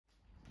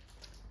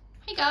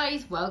Hey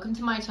guys, welcome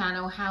to my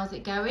channel. How's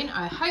it going?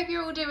 I hope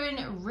you're all doing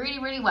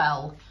really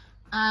well.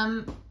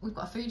 We've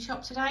got a food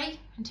shop today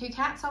and two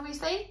cats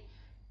obviously,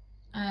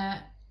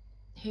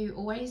 who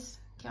always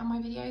get on my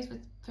videos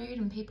with food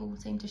and people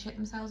seem to shit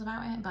themselves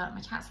about it, but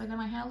my cats live in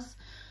my house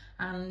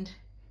and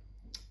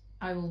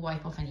I will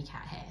wipe off any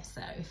cat hair.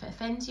 So if it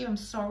offends you, I'm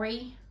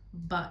sorry,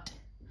 but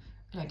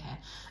I don't care.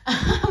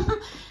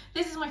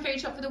 This is my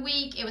food shop for the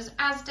week. It was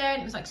Asda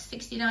and it was like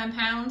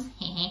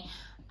 £69.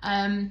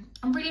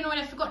 I'm really annoyed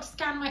I forgot to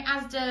scan my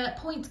Asda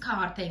points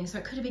card thing, so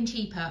it could have been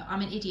cheaper.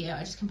 I'm an idiot. I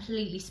just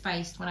completely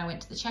spaced when I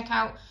went to the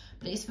checkout,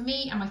 but it is for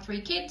me and my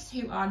three kids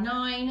who are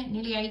 9,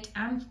 nearly 8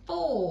 and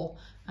 4.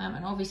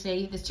 And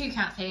obviously there's two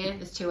cats here,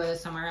 there's two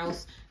others somewhere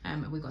else,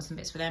 and we've got some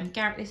bits for them.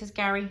 This is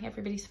Gary,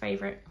 everybody's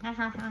favourite.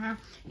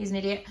 He's an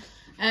idiot.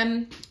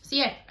 So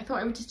yeah, I thought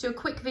I would just do a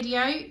quick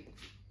video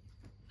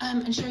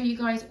and show you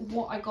guys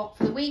what I got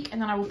for the week,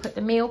 and then I will put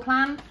the meal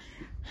plan.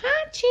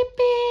 Hi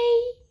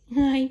Chippy!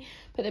 Hi.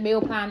 Put the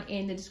meal plan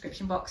in the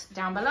description box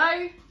down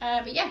below.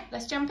 But yeah,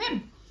 let's jump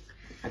in.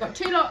 I got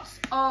 2 lots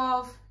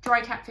of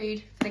dry cat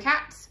food for the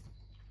cats.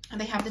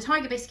 And they have the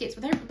tiger biscuits,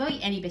 but they don't really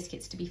eat any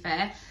biscuits to be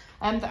fair.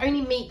 The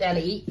only meat they'll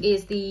eat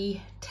is the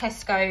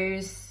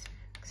Tesco's,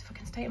 if I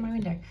can stay in my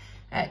window,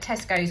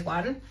 Tesco's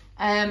one.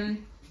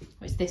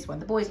 It's this one.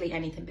 The boys will eat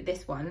anything, but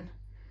this one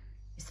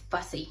is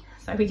fussy.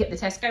 So we get the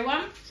Tesco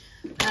one.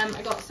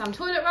 I got some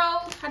toilet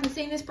roll. Hadn't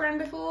seen this brand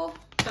before,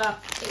 but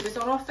it was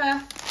on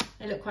offer.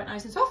 They look quite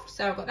nice and soft,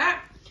 so I've got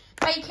that.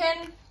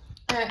 Bacon,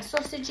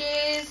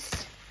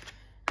 sausages,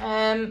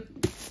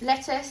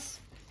 lettuce.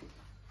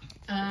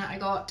 I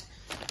got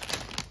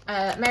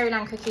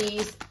Maryland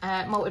cookies,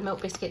 malted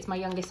milk biscuits. My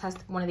youngest has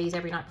one of these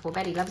every night before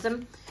bed. He loves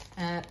them.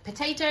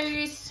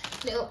 Potatoes,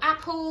 little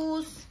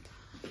apples.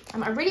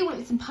 I really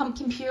wanted some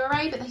pumpkin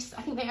puree, but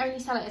I think they only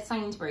sell it at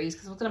Sainsbury's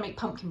because I was going to make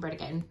pumpkin bread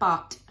again,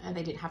 but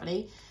they didn't have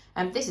any.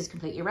 This is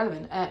completely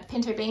irrelevant.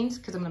 Pinto beans,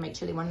 because I'm going to make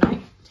chilli one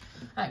night.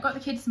 Got the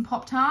kids some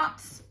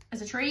Pop-Tarts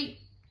as a treat,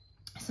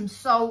 some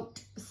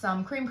salt,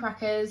 some cream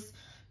crackers.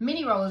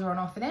 Mini rolls are on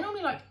offer. They're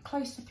normally like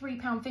close to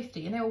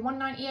 £3.50 and they were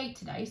 £1.98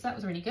 today, so that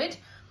was really good.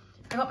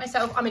 I got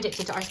myself, I'm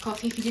addicted to iced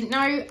coffee if you didn't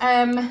know,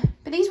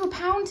 but these were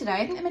 £1 today.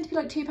 I think they're meant to be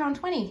like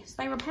 £2.20, so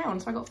they were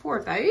 £1, so I got 4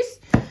 of those.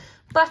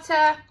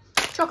 Butter,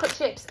 chocolate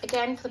chips,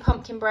 again for the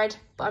pumpkin bread,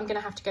 but I'm going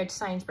to have to go to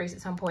Sainsbury's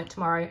at some point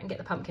tomorrow and get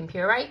the pumpkin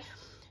puree.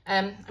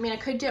 I mean, I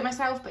could do it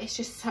myself, but it's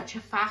just such a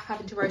faff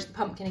having to roast the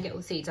pumpkin and get all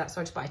the seeds out, so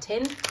I just buy a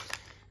tin.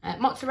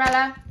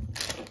 Mozzarella,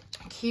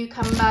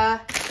 cucumber,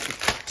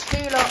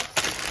 2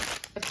 lots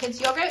of kids'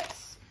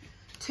 yogurts,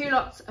 2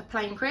 lots of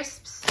plain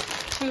crisps,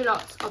 2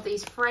 lots of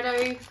these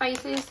Freddo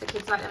faces, the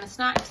kids like them as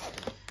snacks,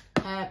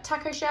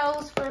 taco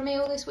shells for a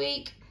meal this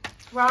week,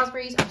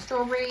 raspberries and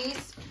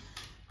strawberries,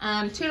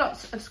 2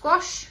 lots of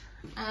squash,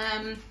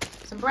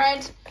 some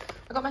bread.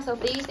 I got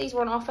myself these were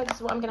on offer. This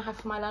is what I'm gonna have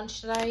for my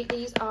lunch today.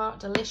 These are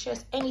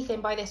delicious.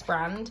 Anything by this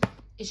brand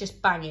is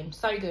just banging,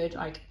 so good.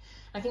 Like,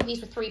 I think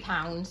these were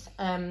 £3.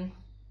 And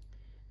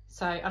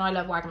I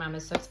love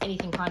Wagamamas, so it's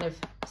anything kind of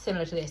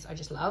similar to this I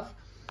just love.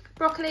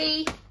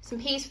 Broccoli, some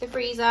peas for the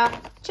freezer,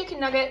 chicken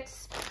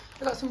nuggets.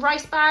 I got some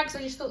rice bags.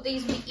 I just thought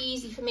these would be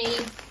easy for me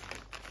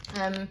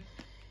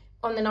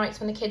on the nights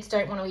when the kids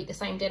don't want to eat the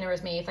same dinner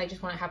as me. If they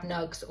just want to have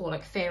nugs or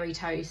like fairy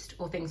toast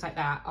or things like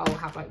that, I'll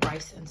have like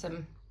rice and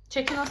some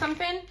chicken or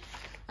something.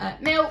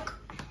 Milk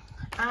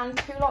and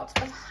 2 lots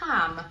of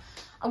ham.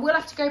 I will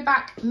have to go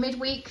back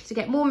midweek to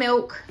get more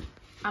milk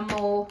and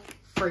more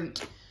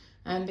fruit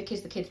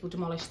because the kids will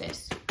demolish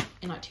this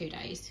in like 2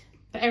 days,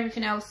 but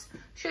everything else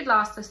should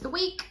last us the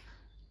week.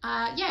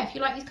 Yeah, if you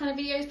like these kind of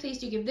videos, please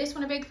do give this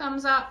one a big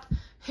thumbs up.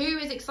 Who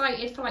is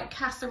excited for like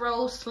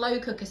casserole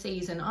slow cooker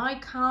season? I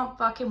can't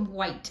fucking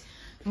wait.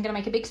 I'm gonna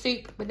make a big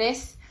soup with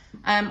this.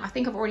 I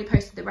think I've already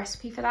posted the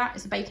recipe for that.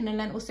 It's a bacon and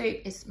lentil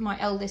soup. It's my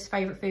eldest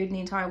favourite food in the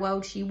entire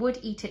world. She would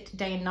eat it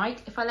day and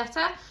night if I let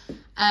her.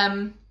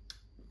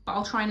 But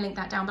I'll try and link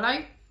that down below.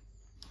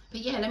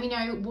 But yeah, let me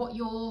know what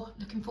you're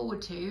looking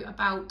forward to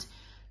about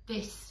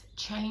this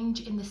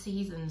change in the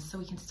seasons so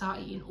we can start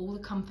eating all the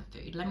comfort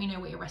food. Let me know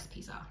what your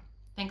recipes are.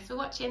 Thanks for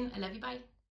watching. I love you. Bye.